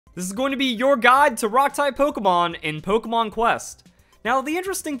This is going to be your guide to Rock-type Pokemon in Pokemon Quest. Now, the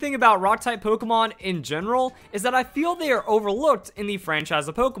interesting thing about Rock-type Pokemon in general is that I feel they are overlooked in the franchise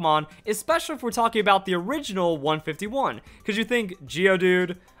of Pokemon, especially if we're talking about the original 151, because you think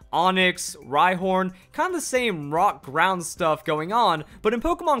Geodude, Onix, Rhyhorn, kind of the same rock ground stuff going on, but in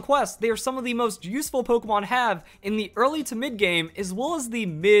Pokemon Quest, they are some of the most useful Pokemon have in the early to mid game, as well as the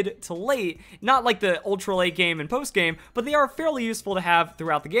mid to late, not like the ultra late game and post game, but they are fairly useful to have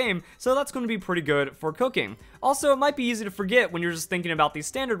throughout the game, so that's going to be pretty good for cooking. Also, it might be easy to forget when you're just thinking about the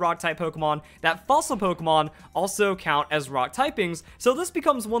standard rock type Pokemon that fossil Pokemon also count as rock typings, so this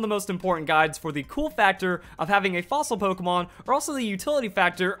becomes one of the most important guides for the cool factor of having a fossil Pokemon, or also the utility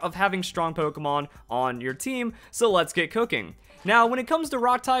factor of having strong Pokemon on your team, so let's get cooking. Now, when it comes to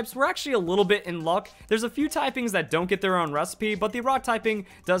rock types, we're actually a little bit in luck. There's a few typings that don't get their own recipe, but the rock typing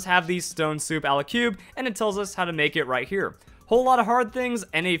does have the Stone Soup a la Cube, and it tells us how to make it right here. Whole lot of hard things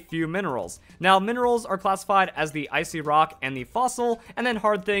and a few minerals. Now, minerals are classified as the icy rock and the fossil, and then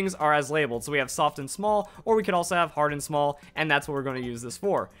hard things are as labeled. So we have soft and small, or we could also have hard and small, and that's what we're going to use this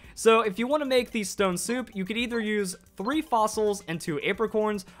for. So if you want to make the stone soup, you could either use 3 fossils and 2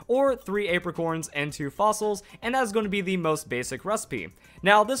 apricorns, or 3 apricorns and 2 fossils, and that's going to be the most basic recipe.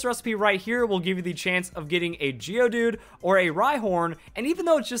 Now, this recipe right here will give you the chance of getting a Geodude or a Rhyhorn, and even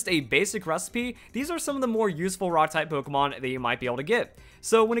though it's just a basic recipe, these are some of the more useful rock-type Pokemon that you might be able to get.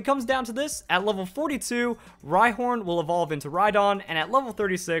 So when it comes down to this, at level 42, Rhyhorn will evolve into Rhydon, and at level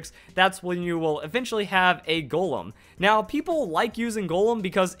 36, that's when you will eventually have a Golem. Now, people like using Golem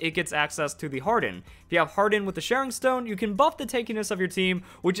because it gets access to the Harden. If you have Harden with the Sharing Stone, you can buff the tankiness of your team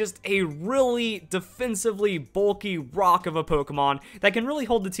with just a really defensively bulky rock of a Pokemon that can really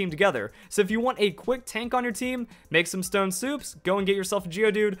hold the team together. So if you want a quick tank on your team, make some Stone Soups, go and get yourself a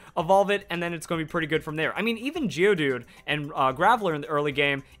Geodude, evolve it, and then it's going to be pretty good from there. I mean, even Geodude and Graveler in the early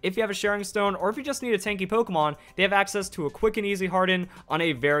game, if you have a Sharing Stone, or if you just need a tanky Pokemon, they have access to a quick and easy Harden on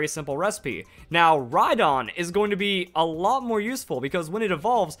a very simple recipe. Now, Rhydon is going to be a lot more useful because when it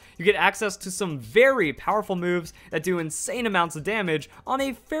evolves, you get access to some very powerful moves that do insane amounts of damage on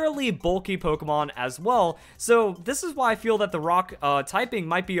a fairly bulky Pokemon as well. So this is why I feel that the rock typing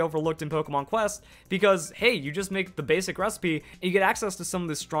might be overlooked in Pokemon Quest, because hey, you just make the basic recipe and you get access to some of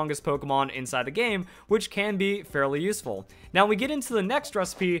the strongest Pokemon inside the game, which can be fairly useful. Now we get into the next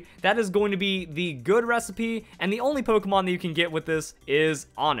recipe, that is going to be the good recipe, and the only Pokemon that you can get with this is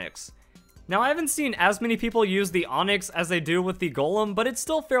Onix. Now, I haven't seen as many people use the Onix as they do with the Golem, but it's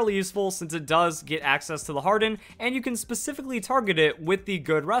still fairly useful since it does get access to the Harden, and you can specifically target it with the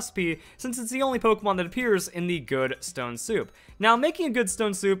good recipe since it's the only Pokemon that appears in the good Stone Soup. Now, making a good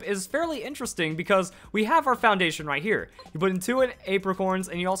Stone Soup is fairly interesting because we have our foundation right here. You put in 2 apricorns,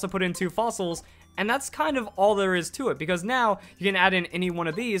 and you also put in 2 fossils, and that's kind of all there is to it, because now you can add in any one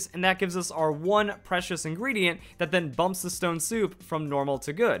of these, and that gives us our 1 precious ingredient that then bumps the Stone Soup from normal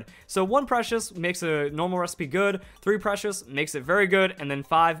to good. So 1 precious makes a normal recipe good, 3 precious makes it very good, and then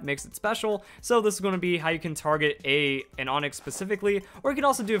 5 makes it special. So this is going to be how you can target an Onix specifically, or you can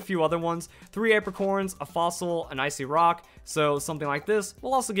also do a few other ones. 3 apricorns, a fossil, an icy rock, so something like this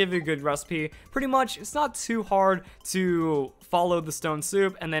will also give you a good recipe. Pretty much, it's not too hard to follow the Stone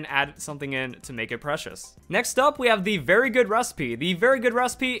Soup and then add something in to make it precious. Next up, we have the very good recipe. The very good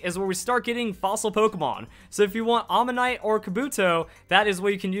recipe is where we start getting fossil Pokemon. So if you want Ammonite or Kabuto, that is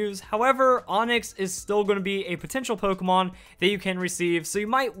what you can use. However, Onix is still going to be a potential Pokemon that you can receive, so you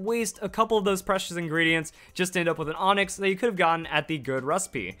might waste a couple of those precious ingredients just to end up with an Onix that you could have gotten at the good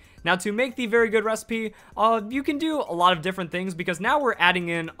recipe. Now, to make the very good recipe, you can do a lot of different things because now we're adding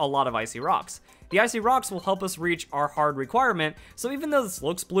in a lot of icy rocks. The icy rocks will help us reach our hard requirement, so even though this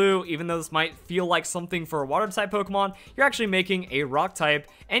looks blue, even though this might feel like something for a water type Pokemon, you're actually making a rock type,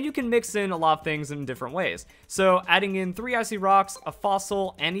 and you can mix in a lot of things in different ways. So adding in 3 icy rocks, a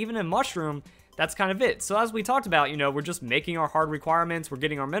fossil, and even a mushroom, that's kind of it. So as we talked about, we're just making our hard requirements, we're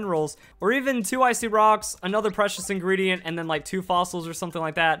getting our minerals, or even 2 icy rocks, another precious ingredient, and then like 2 fossils or something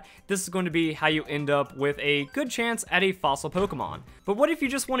like that. This is going to be how you end up with a good chance at a fossil Pokemon. But what if you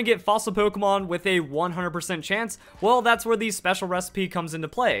just want to get fossil Pokemon with a 100% chance? Well, that's where the special recipe comes into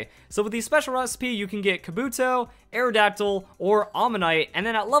play. So with the special recipe, you can get Kabuto, Aerodactyl, or Ammonite, and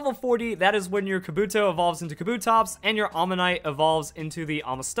then at level 40, that is when your Kabuto evolves into Kabutops, and your Ammonite evolves into the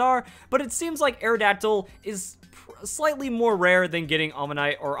Amistar, but it seems like Aerodactyl is slightly more rare than getting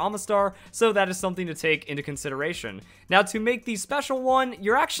Ammonite or Amistar, so that is something to take into consideration. Now, to make the special one,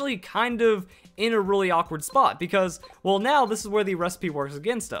 you're actually kind of in a really awkward spot because, well, now this is where the recipe works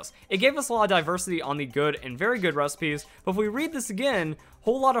against us. It gave us a lot of diversity on the good and very good recipes, but if we read this again,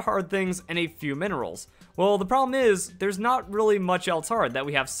 whole lot of hard things and a few minerals. Well, the problem is, there's not really much else hard. That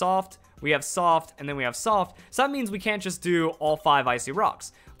we have soft, and then we have soft, so that means we can't just do all 5 icy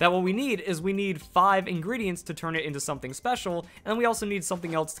rocks. That what we need is we need 5 ingredients to turn it into something special, and we also need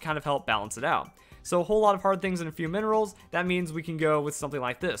something else to kind of help balance it out. So a whole lot of hard things and a few minerals, that means we can go with something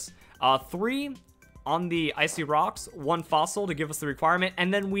like this. 3 on the icy rocks, 1 fossil to give us the requirement,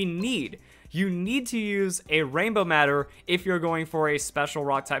 and then you need to use a rainbow matter if you're going for a special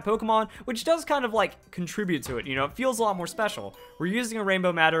rock type Pokemon, which does kind of like contribute to it, you know, it feels a lot more special. We're using a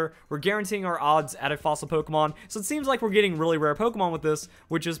rainbow matter, we're guaranteeing our odds at a fossil Pokemon, so it seems like we're getting really rare Pokemon with this,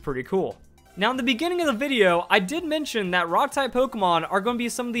 which is pretty cool. Now, in the beginning of the video, I did mention that rock-type Pokemon are going to be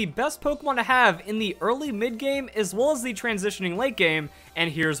some of the best Pokemon to have in the early mid-game as well as the transitioning late game,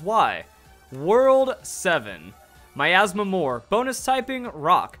 and here's why. World 7. Miasma Moor, bonus typing,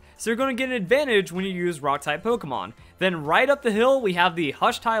 rock. So you're going to get an advantage when you use rock-type Pokemon. Then right up the hill, we have the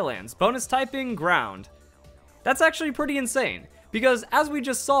Hushed Highlands, bonus typing, ground. That's actually pretty insane, because as we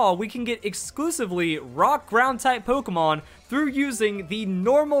just saw, we can get exclusively rock ground type Pokemon through using the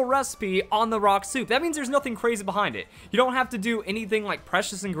normal recipe on the rock soup. That means there's nothing crazy behind it. You don't have to do anything like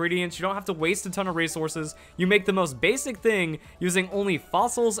precious ingredients, you don't have to waste a ton of resources. You make the most basic thing using only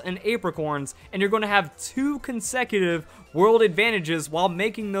fossils and apricorns, and you're going to have 2 consecutive world advantages while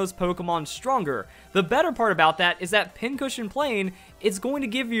making those Pokemon stronger. The better part about that is that Pincushion Plain, it's going to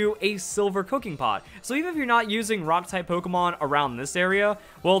give you a silver cooking pot. So even if you're not using rock type Pokemon around this area,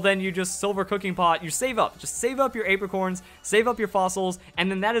 well then you just silver cooking pot, you save up. Just save up your apricorns, save up your fossils,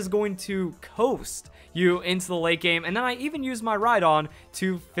 and then that is going to coast you into the late game. And then I even use my Rhydon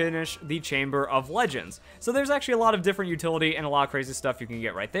to finish the Chamber of Legends. So there's actually a lot of different utility and a lot of crazy stuff you can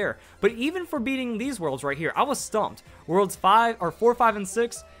get right there. But even for beating these worlds right here, I was stumped. Worlds 4, 5, and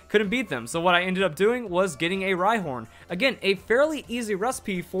 6, couldn't beat them. So what I ended up doing was getting a Rhyhorn. Again, a fairly easy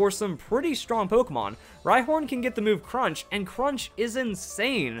recipe for some pretty strong Pokemon. Rhyhorn can get the move Crunch, and Crunch is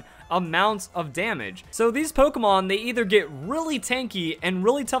insane amounts of damage. So these Pokemon, they either get really tanky and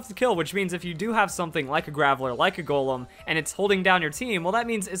really tough to kill, which means if you do have something like a Graveler, like a Golem, and it's holding down your team, well that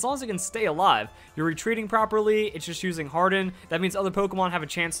means as long as it can stay alive, you're retreating properly, it's just using Harden, that means other Pokemon have a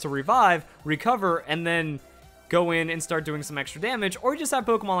chance to revive, recover, and then go in and start doing some extra damage, or you just have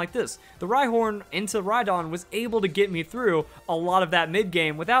Pokemon like this. The Rhyhorn into Rhydon was able to get me through a lot of that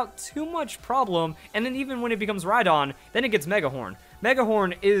mid-game without too much problem, and then even when it becomes Rhydon, then it gets Megahorn.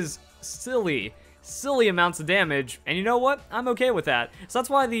 Megahorn is silly amounts of damage, and you know what? I'm okay with that. So that's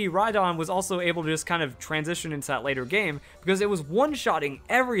why the Rhydon was also able to just kind of transition into that later game, because it was one-shotting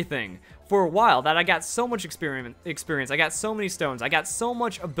everything for a while that I got so much experience, I got so many stones, I got so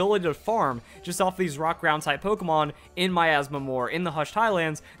much ability to farm just off these rock ground type Pokemon in Miasma Moor, in the Hushed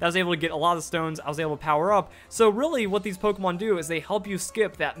Highlands, that I was able to get a lot of stones, I was able to power up. So really what these Pokemon do is they help you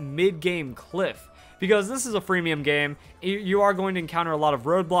skip that mid-game cliff. Because this is a freemium game, you are going to encounter a lot of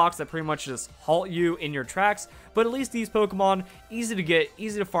roadblocks that pretty much just halt you in your tracks, but at least these Pokemon, easy to get,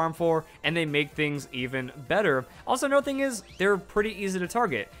 easy to farm for, and they make things even better. Also, another thing is, they're pretty easy to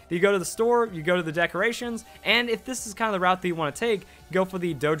target. You go to the store, you go to the decorations, and if this is kind of the route that you want to take, go for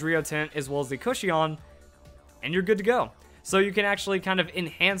the Dodrio tint as well as the Cushion, and you're good to go. So you can actually kind of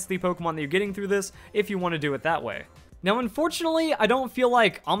enhance the Pokemon that you're getting through this if you want to do it that way. Now, unfortunately, I don't feel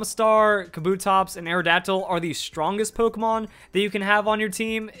like Amistar, Kabutops, and Aerodactyl are the strongest Pokemon that you can have on your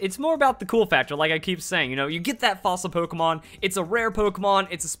team. It's more about the cool factor, like I keep saying. You know, you get that fossil Pokemon, it's a rare Pokemon,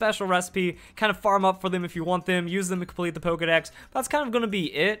 it's a special recipe, kind of farm up for them if you want them, use them to complete the Pokedex. That's kind of going to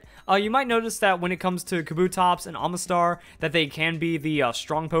be it. You might notice that when it comes to Kabutops and Amistar, that they can be the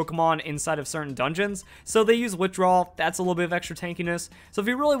strong Pokemon inside of certain dungeons. So they use Withdrawal, that's a little bit of extra tankiness. So if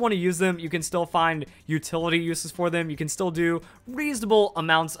you really want to use them, you can still find utility uses for them. You can still do reasonable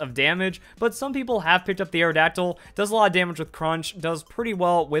amounts of damage, but some people have picked up the Aerodactyl, does a lot of damage with Crunch, does pretty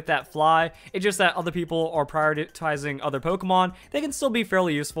well with that Fly. It's just that other people are prioritizing other Pokemon. They can still be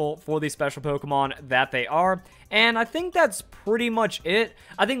fairly useful for the special Pokemon that they are. And I think that's pretty much it.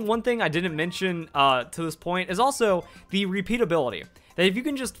 I think one thing I didn't mention to this point is also the repeatability. That if you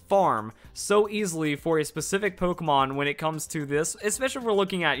can just farm so easily for a specific Pokemon when it comes to this, especially if we're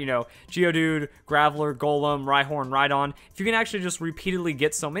looking at, you know, Geodude, Graveler, Golem, Rhyhorn, Rhydon, if you can actually just repeatedly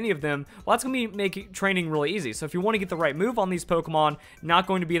get so many of them, well, that's going to be making training really easy. So if you want to get the right move on these Pokemon, not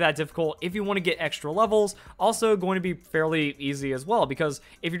going to be that difficult. If you want to get extra levels, also going to be fairly easy as well, because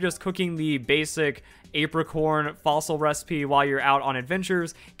if you're just cooking the basic apricorn fossil recipe while you're out on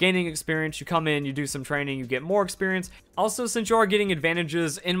adventures, gaining experience, you come in, you do some training, you get more experience. Also, since you are getting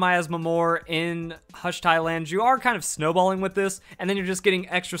advantages in Miasma more in Hush Thailand. You are kind of snowballing with this, and then you're just getting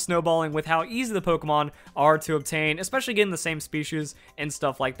extra snowballing with how easy the Pokemon are to obtain, especially getting the same species and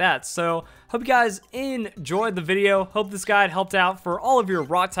stuff like that. So, hope you guys enjoyed the video. Hope this guide helped out for all of your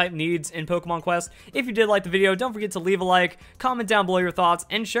Rock-type needs in Pokemon Quest. If you did like the video, don't forget to leave a like, comment down below your thoughts,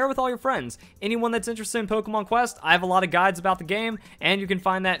 and share with all your friends. Anyone that's interested in Pokemon Quest, I have a lot of guides about the game, and you can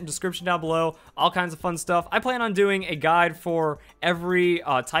find that in the description down below. All kinds of fun stuff. I plan on doing a guide for every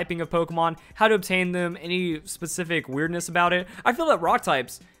typing of Pokemon, how to obtain them, any specific weirdness about it. I feel that Rock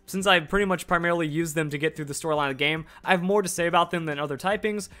types, since I pretty much primarily use them to get through the storyline of the game, I have more to say about them than other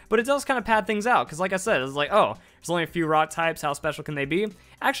typings, but it does kind of pad things out, because like I said, it's like, oh, there's only a few Rock types, how special can they be?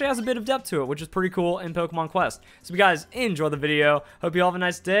 Actually has a bit of depth to it, which is pretty cool in Pokemon Quest. So if you guys enjoy the video, hope you all have a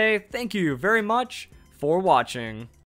nice day. Thank you very much for watching.